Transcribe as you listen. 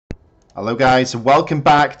Hello guys, welcome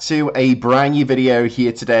back to a brand new video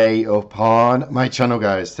here today upon my channel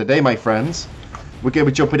guys. Today my friends, we're going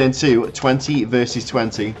to be jumping into 20 versus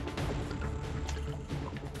 20.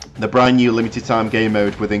 The brand new limited time game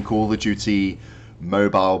mode within Call of Duty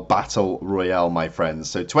Mobile Battle Royale my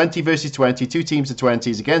friends. So 20 versus 20, two teams of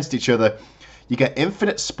 20s against each other. You get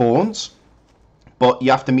infinite spawns, but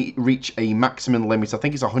you have to reach a maximum limit. I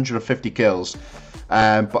think it's 150 kills.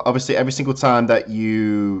 But obviously every single time that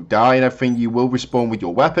you die and everything, you will respawn with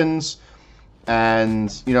your weapons.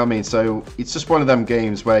 And you know what I mean? So it's just one of them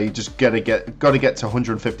games where you just gotta get to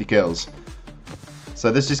 150 kills. So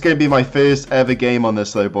this is going to be my first ever game on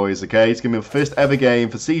this though, boys, okay? It's going to be my first ever game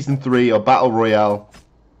for Season 3 of Battle Royale.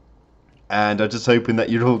 And I'm just hoping that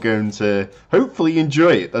you're all going to hopefully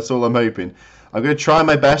enjoy it. That's all I'm hoping. I'm going to try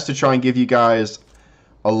my best to try and give you guys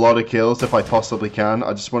a lot of kills if I possibly can.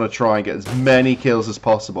 I just want to try and get as many kills as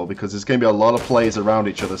possible because there's going to be a lot of players around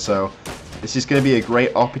each other, so this is going to be a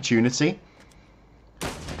great opportunity.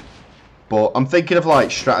 But I'm thinking of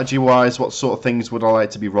like strategy wise, what sort of things would I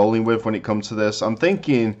like to be rolling with when it comes to this. I'm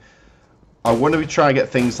thinking I want to try and get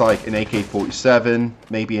things like an AK-47,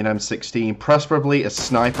 maybe an M16, preferably a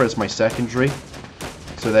sniper as my secondary,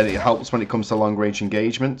 so that it helps when it comes to long range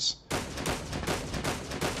engagements.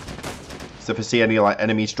 So if I see any like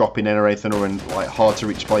enemies dropping in or anything, or in like hard to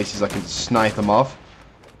reach places, I can snipe them off.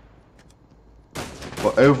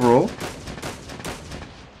 But overall,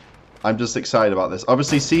 I'm just excited about this.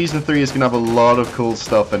 Obviously, Season 3 is going to have a lot of cool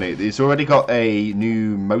stuff in it. It's already got a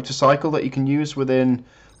new motorcycle that you can use within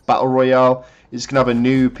Battle Royale. It's going to have a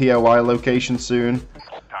new POI location soon,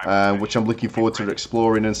 which I'm looking forward to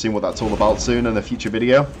exploring and seeing what that's all about soon in a future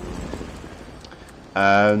video.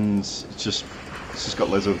 And it's just got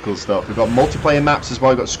loads of cool stuff. We've got multiplayer maps as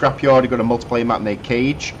well. We've got Scrapyard, we've got a multiplayer map named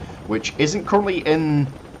Cage, which isn't currently in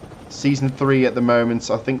Season 3 at the moment.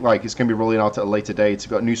 So I think like it's going to be rolling out at a later date. We've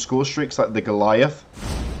got new score streaks like the Goliath.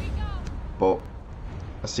 But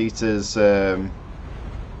I see it as, from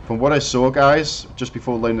what I saw guys, just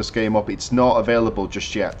before loading this game up, it's not available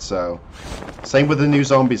just yet. So same with the new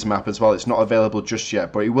Zombies map as well. It's not available just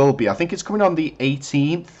yet, but it will be. I think it's coming on the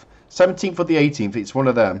 18th, 17th or the 18th. It's one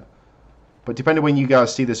of them. But depending when you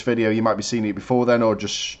guys see this video, you might be seeing it before then or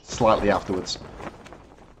just slightly afterwards.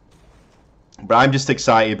 But I'm just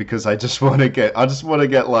excited because I just want to get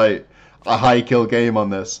like a high kill game on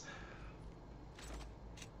this.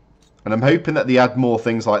 And I'm hoping that they add more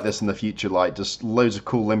things like this in the future, like just loads of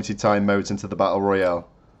cool limited time modes into the Battle Royale.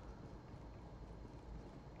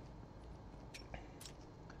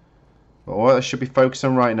 But what I should be focusing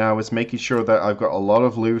on right now is making sure that I've got a lot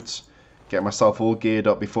of loot, get myself all geared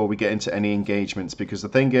up before we get into any engagements, because the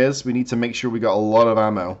thing is we need to make sure we got a lot of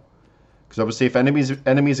ammo, because obviously if enemies are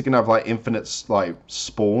going to have like infinite like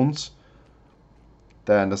spawns,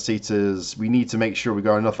 then the seaters, we need to make sure we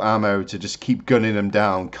got enough ammo to just keep gunning them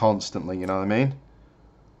down constantly, you know what I mean?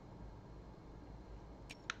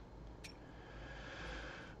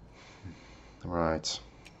 Right.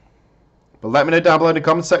 But let me know down below in the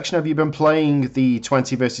comment section, have you been playing the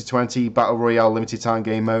 20 versus 20 Battle Royale limited time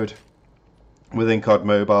game mode within COD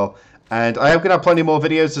Mobile? And I am going to have plenty more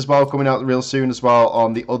videos as well coming out real soon as well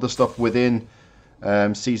on the other stuff within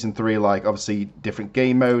Season 3, like obviously different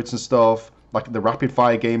game modes and stuff, like the rapid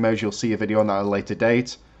fire game modes. You'll see a video on that at a later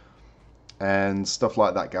date and stuff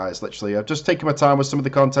like that guys. Literally I've just taken my time with some of the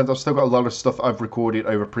content. I've still got a lot of stuff I've recorded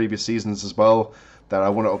over previous seasons as well that I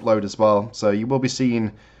want to upload as well, so you will be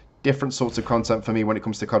seeing different sorts of content for me when it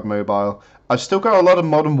comes to COD Mobile. I've still got a lot of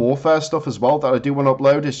Modern Warfare stuff as well that I do want to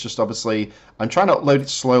upload. It's just obviously I'm trying to upload it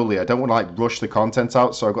slowly. I don't want to like rush the content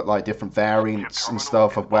out, so I've got like different variants and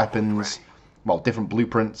stuff of weapons, well, different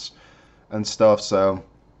blueprints and stuff. So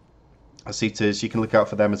I see it as you can look out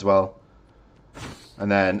for them as well. And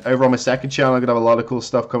then over on my second channel, I'm gonna have a lot of cool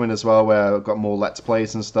stuff coming as well, where I've got more Let's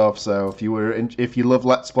Plays and stuff. So if you love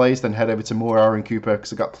Let's Plays, then head over to more Arron Cooper,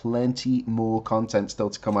 because I've got plenty more content still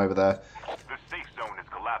to come over there. The safe zone is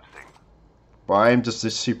collapsing. But I am just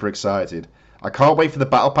super excited. I can't wait for the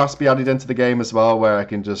Battle Pass to be added into the game as well, where I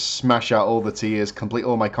can just smash out all the tiers, complete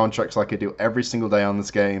all my contracts like I do every single day on this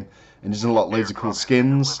game, and just unlock loads of cool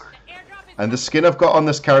skins. And the skin I've got on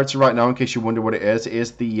this character right now, in case you wonder what it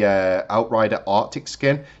is the Outrider Arctic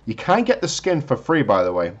skin. You can get the skin for free, by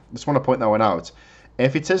the way. Just want to point that one out.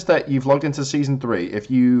 If it is that you've logged into Season 3, if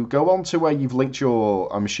you go on to where you've linked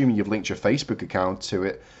your, I'm assuming you've linked your Facebook account to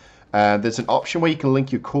it, there's an option where you can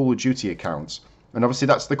link your Call of Duty account. And obviously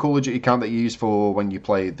that's the Call of Duty account that you use for when you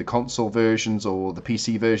play the console versions or the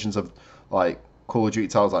PC versions of like Call of Duty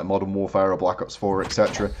titles like Modern Warfare or Black Ops 4,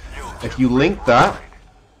 etc. If you link that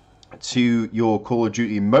to your Call of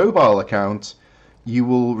Duty mobile account, you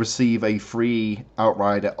will receive a free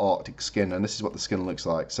Outrider Arctic skin, and this is what the skin looks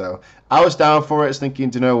like. So I was down for it. I was thinking,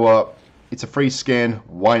 do you know what? It's a free skin.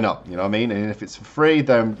 Why not? You know what I mean? And if it's for free,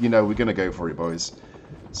 then, you know, we're going to go for it, boys.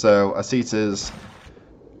 So, Asitas,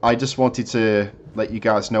 I just wanted to let you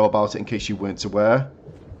guys know about it in case you weren't aware.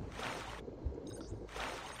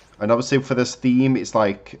 And obviously for this theme, it's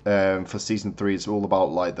like, for Season 3, it's all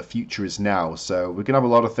about, like, the future is now. So we're going to have a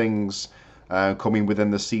lot of things coming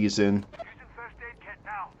within the season.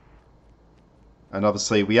 And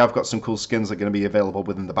obviously we have got some cool skins that are going to be available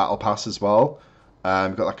within the Battle Pass as well.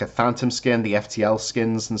 We've got like a Phantom skin, the FTL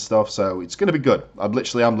skins and stuff. So it's going to be good. I'm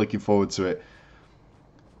looking forward to it.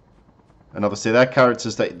 And obviously they're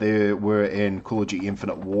characters that they were in Call of Duty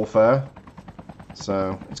Infinite Warfare.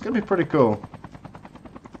 So it's going to be pretty cool.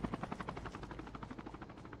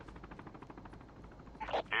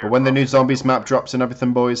 But when the new Zombies map drops and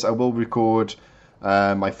everything, boys, I will record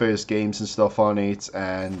my first games and stuff on it.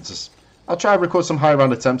 And just, I'll try to record some high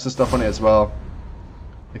round attempts and stuff on it as well.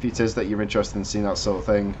 If it is that you're interested in seeing that sort of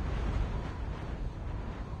thing.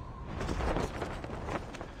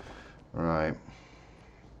 Right.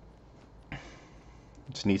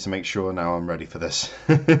 Just need to make sure now I'm ready for this.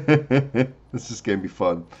 This is going to be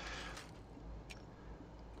fun.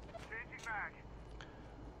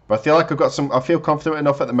 But I feel like I feel confident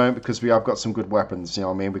enough at the moment because we have got some good weapons, you know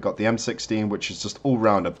what I mean? We've got the M16, which is just all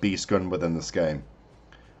round a beast gun within this game.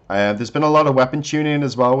 There's been a lot of weapon tuning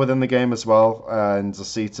as well within the game as well, and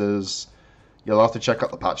Asitas, you'll have to check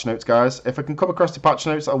out the patch notes, guys. If I can come across the patch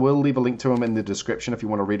notes, I will leave a link to them in the description if you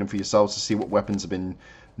want to read them for yourselves to see what weapons have been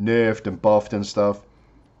nerfed and buffed and stuff.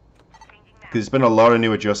 Because there's been a lot of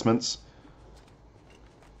new adjustments.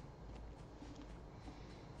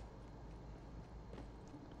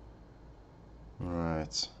 Right.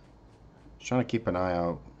 Just trying to keep an eye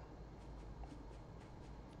out.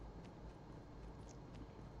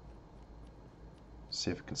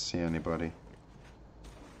 See if I can see anybody.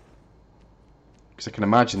 Because I can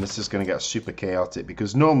imagine this is going to get super chaotic.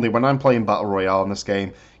 Because normally when I'm playing Battle Royale in this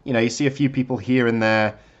game, you know, you see a few people here and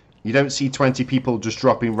there. You don't see 20 people just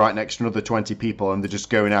dropping right next to another 20 people and they're just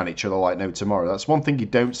going at each other like no tomorrow. That's one thing you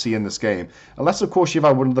don't see in this game. Unless, of course, you've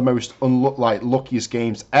had one of the most luckiest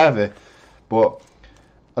games ever. But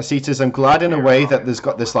Asitas, I'm glad in a way that there's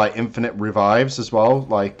got this like infinite revives as well.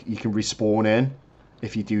 Like you can respawn in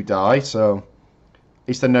if you do die. So at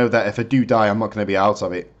least I know that if I do die, I'm not going to be out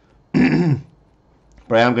of it.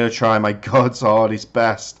 But I am going to try my God's hardest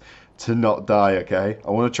best to not die, okay? I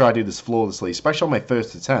want to try to do this flawlessly, especially on my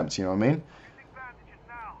first attempt, you know what I mean?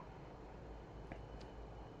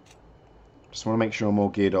 Just want to make sure I'm all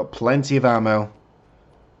geared up. Plenty of ammo.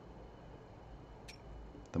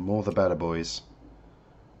 The more the better, boys.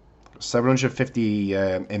 750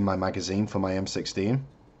 in my magazine for my M16.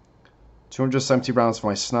 270 rounds for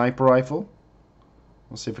my sniper rifle.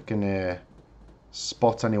 Let's see if I can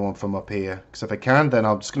spot anyone from up here. Because if I can, then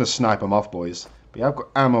I'm just going to snipe them off, boys. But yeah, I've got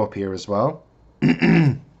ammo up here as well.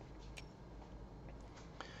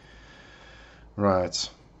 Right.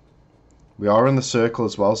 We are in the circle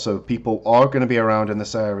as well, so people are going to be around in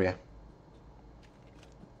this area.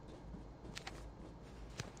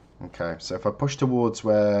 Okay, so if I push towards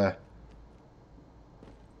where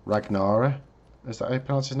Ragnara, is that how you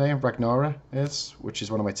pronounce his name? Ragnara is, which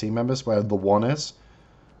is one of my team members, where the one is.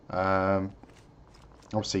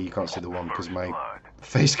 Obviously you can't see the one because my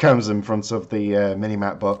face cam's in front of the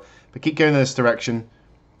mini-map, but if I keep going in this direction,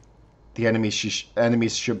 the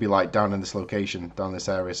enemies should be like down in this location, down this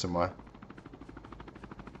area somewhere.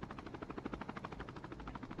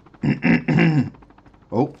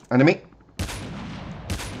 Oh, enemy!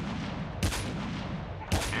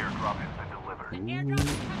 Ooh.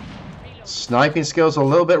 Sniping skills are a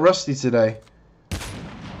little bit rusty today.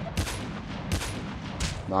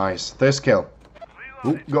 Nice, first kill.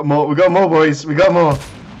 Ooh, we got more, boys, we got more.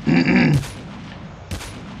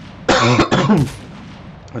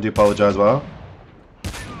 I do apologise, well.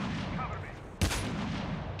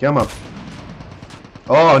 Come on.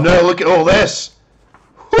 Oh no, look at all this!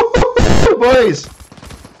 Boys!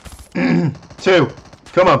 2,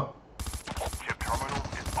 come on. Chip terminal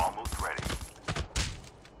is almost ready.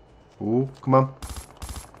 Ooh, come on.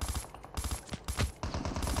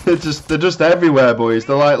 They're just everywhere, boys.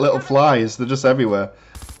 They're like little flies. They're just everywhere.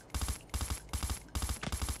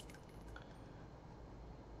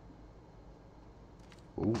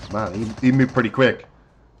 Oh man, he moved pretty quick.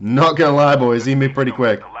 Not gonna lie, boys, he moved pretty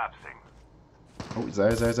quick. Oh, he's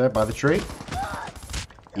there, by the tree.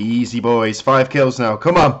 Easy, boys. 5 kills now.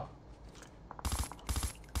 Come on.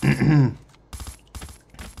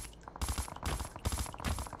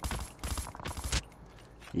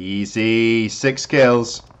 Easy. 6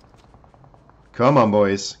 kills. Come on,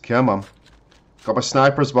 boys. Come on. Got my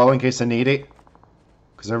sniper as well in case I need it.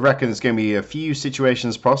 Because I reckon there's going to be a few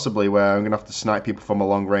situations possibly where I'm going to have to snipe people from a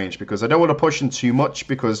long range. Because I don't want to push them too much.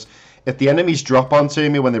 Because if the enemies drop onto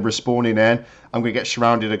me when they're respawning in, I'm going to get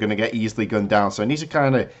surrounded. I'm going to get easily gunned down. So I need to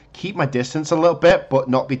kind of keep my distance a little bit. But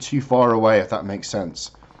not be too far away, if that makes sense.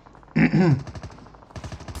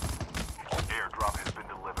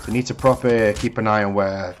 So I need to properly keep an eye on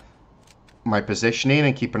where my positioning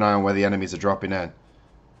and keep an eye on where the enemies are dropping in.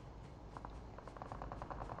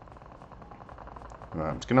 Right,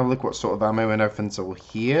 I'm just going to have a look what sort of ammo and everything's all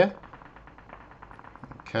here.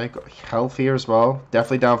 Okay, got health here as well.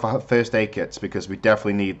 Definitely down for first aid kits because we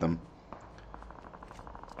definitely need them.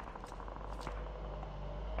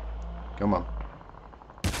 Come on.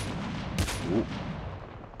 Ooh.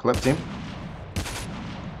 Clipped him.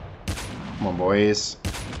 Come on, boys.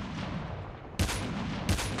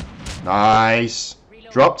 Nice.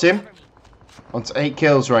 Dropped him. On to 8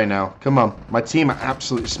 kills right now. Come on. My team are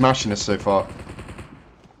absolutely smashing us so far.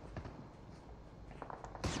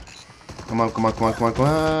 Come on, come on, come on, come on, come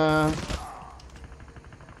on.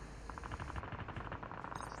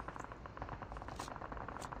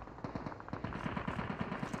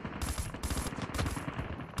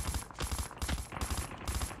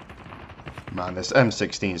 Man, this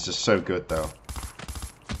M16 is just so good, though.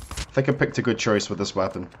 I think I picked a good choice with this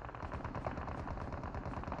weapon.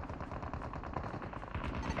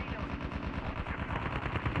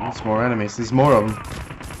 There's more enemies. There's more of them.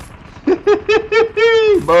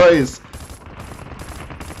 Boys!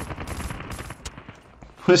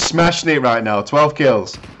 We're smashing it right now. 12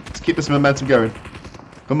 kills. Let's keep this momentum going.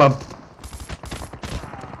 Come on.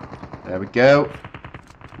 There we go.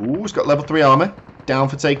 Ooh, he's got level 3 armor. Down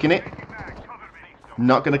for taking it.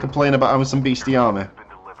 Not going to complain about having some beastie armor.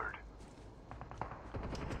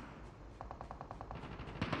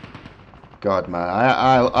 God, man,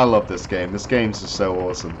 I love this game. This game's just so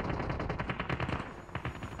awesome.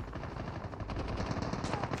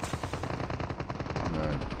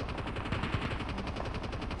 Right.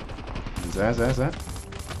 There.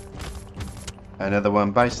 Another one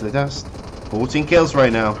bites the dust. 14 kills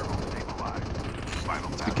right now.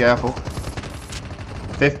 Let's be careful.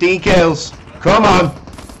 15 kills. Come on.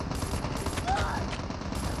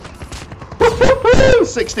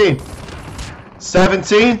 16.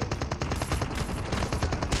 17.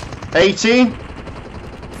 18,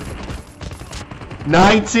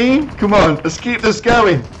 19, come on, let's keep this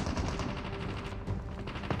going.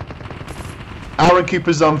 Arron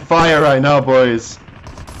Cooper's on fire right now, boys.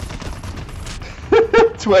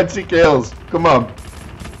 20 kills, come on.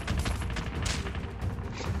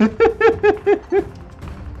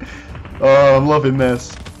 Oh, I'm loving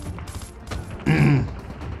this.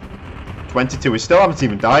 22, we still haven't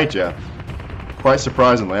even died yet. Quite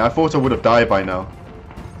surprisingly, I thought I would have died by now.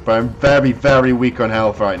 But I'm very, very weak on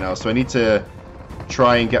health right now, so I need to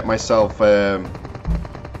try and get myself, what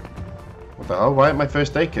the hell? Why isn't my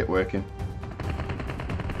first aid kit working?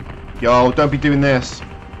 Yo, don't be doing this.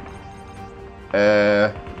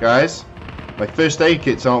 Guys, my first aid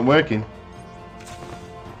kits aren't working.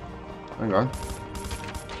 Hang on.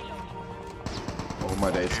 Oh my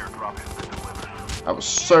days. That was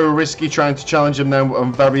so risky trying to challenge him then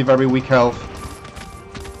on very, very weak health.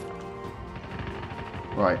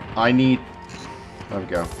 Right, I need... There we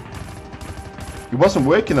go. It wasn't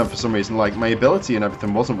working then for some reason, like my ability and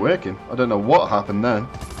everything wasn't working. I don't know what happened then.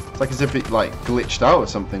 It's like as if it like glitched out or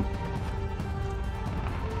something.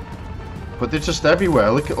 But they're just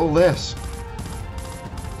everywhere, look at all this.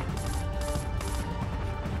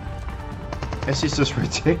 This is just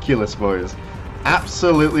ridiculous, boys.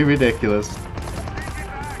 Absolutely ridiculous.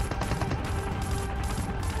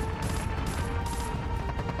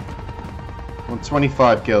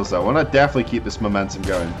 25 kills though. I want to definitely keep this momentum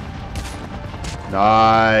going.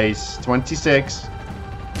 Nice. 26.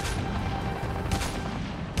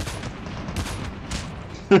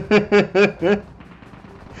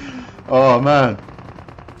 Oh man.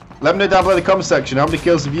 Let me know down below in the comment section how many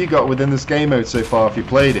kills have you got within this game mode so far if you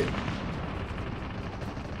played it.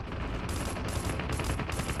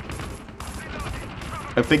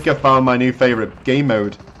 I think I found my new favourite game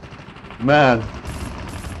mode. Man.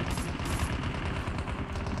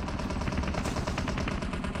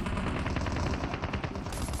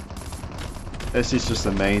 This is just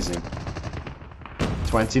amazing.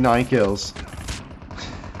 29 kills.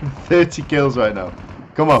 30 kills right now.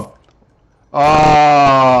 Come on.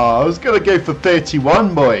 I was going to go for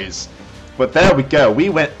 31, boys. But there we go. We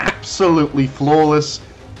went absolutely flawless.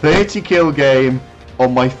 30 kill game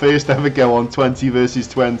on my first ever go on 20 versus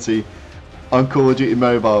 20. on Call of Duty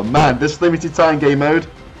Mobile. Man, this limited time game mode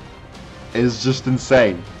is just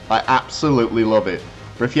insane. I absolutely love it.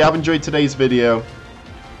 But if you have enjoyed today's video,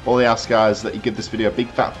 all I ask, guys, is that you give this video a big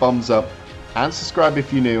fat thumbs up and subscribe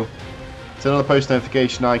if you're new. Turn on the post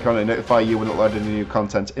notification icon and notify you when I upload any new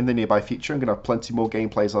content in the nearby future. I'm going to have plenty more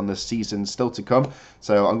gameplays on this season still to come.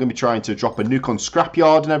 So I'm going to be trying to drop a nuke on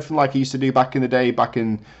Scrapyard and everything like I used to do back in the day, back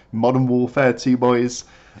in Modern Warfare 2, boys.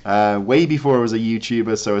 Way before I was a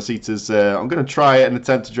YouTuber, so I'm going to try and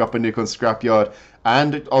attempt to drop a nuke on Scrapyard.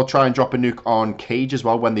 And I'll try and drop a nuke on Cage as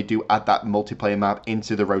well when they do add that multiplayer map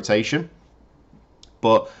into the rotation.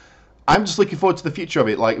 But I'm just looking forward to the future of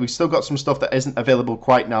it. Like, we've still got some stuff that isn't available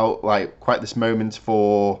quite now, like quite this moment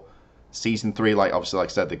for Season 3. Like, obviously, like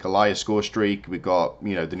I said, the Goliath score streak. We've got,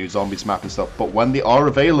 you know, the new Zombies map and stuff. But when they are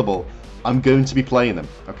available, I'm going to be playing them,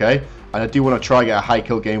 okay? And I do want to try and get a high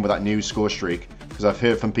kill game with that new score streak, because I've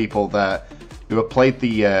heard from people who have played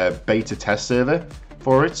the beta test server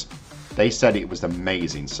for it. They said it was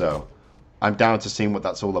amazing, so I'm down to seeing what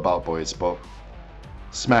that's all about, boys. But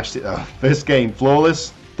smashed it though. First game,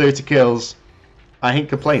 flawless, 30 kills. I ain't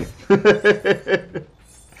complaining.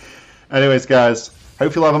 Anyways, guys,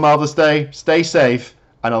 hope you'll have a marvelous day. Stay safe,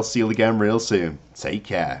 and I'll see you again real soon. Take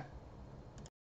care.